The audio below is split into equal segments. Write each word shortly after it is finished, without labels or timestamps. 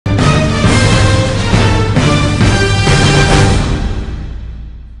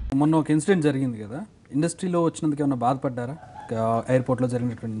మొన్న ఒక ఇన్సిడెంట్ జరిగింది కదా, ఇండస్ట్రీలో వచ్చినందుకు ఏమైనా బాధపడ్డారా? ఎయిర్పోర్ట్లో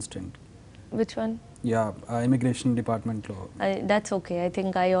జరిగినటువంటి incident. Which one? Yeah, immigration డిపార్ట్మెంట్లో. That's okay. I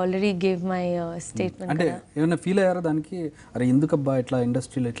think I already gave my statement. అంటే ఏమైనా ఫీల్ అయ్యారా దానికి? అరే ఎందుకబ్బా ఇట్లా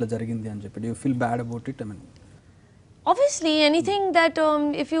ఇండస్ట్రీలో ఇట్లా జరిగింది అని చెప్పి. You feel bad about it? I mean obviously anything that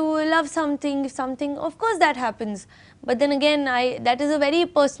if you love something, of course that happens, but then again that is a very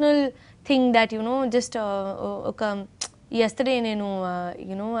personal thing that just yesterday nenu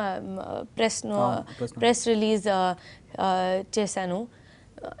press release chesanu,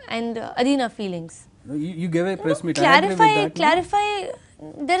 and adi na feelings. You gave a press meet. Clarify.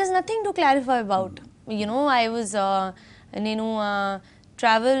 There is nothing to clarify about. I was nenu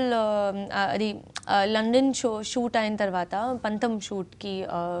travel adi London shoot అయిన తర్వాత పంతం షూట్కి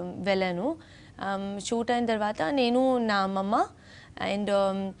వెళ్ళాను. Shoot అయిన తర్వాత నేను నా అమ్మమ్మ and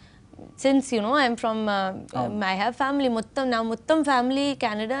since I'm from I have family, మొత్తం ఫ్యామిలీ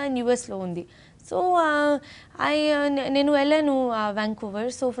కెనడా అండ్ యూఎస్లో ఉంది. సో నేను వెళ్ళాను వ్యాంకూవర్.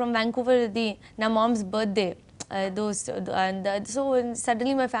 సో ఫ్రమ్ వ్యాంకూవర్ నా moms birthday so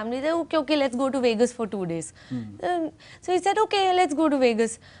suddenly my family said okay let's go to Vegas for 2 days. So he said okay let's go to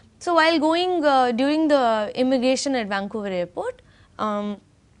Vegas. So while going during the immigration at Vancouver airport,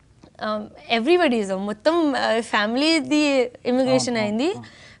 everybody is mottam family the immigration ayindi.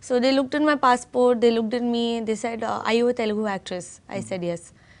 So they looked at my passport, they looked at me, they said are you a Telugu actress? I said yes,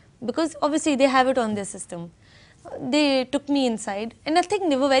 because obviously they have it on their system. They took me inside and I think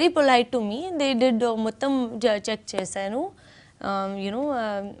they were very polite to me. They did mottam check chesanu,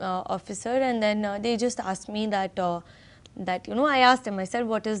 officer, and then they just asked me that I asked them, I said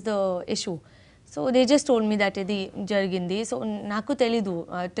what is the issue? So they just told me that idi jarigindi. So naku telidu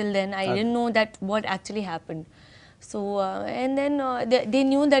till then I didn't know that what actually happened. So and then they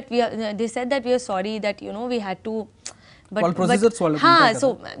knew that they said that we are sorry that we had to, but so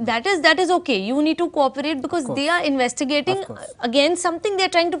that is okay. You need to cooperate because they are investigating against something. They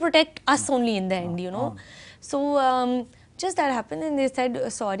are trying to protect us only in the end, So just that happened and they said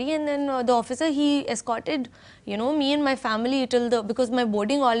sorry, and then the officer he escorted me and my family till because my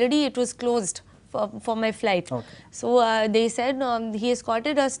boarding already it was closed for my flight. Okay. So they said he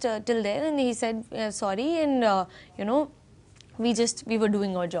escorted us till there and he said sorry, and we were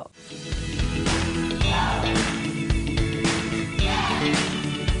doing our job.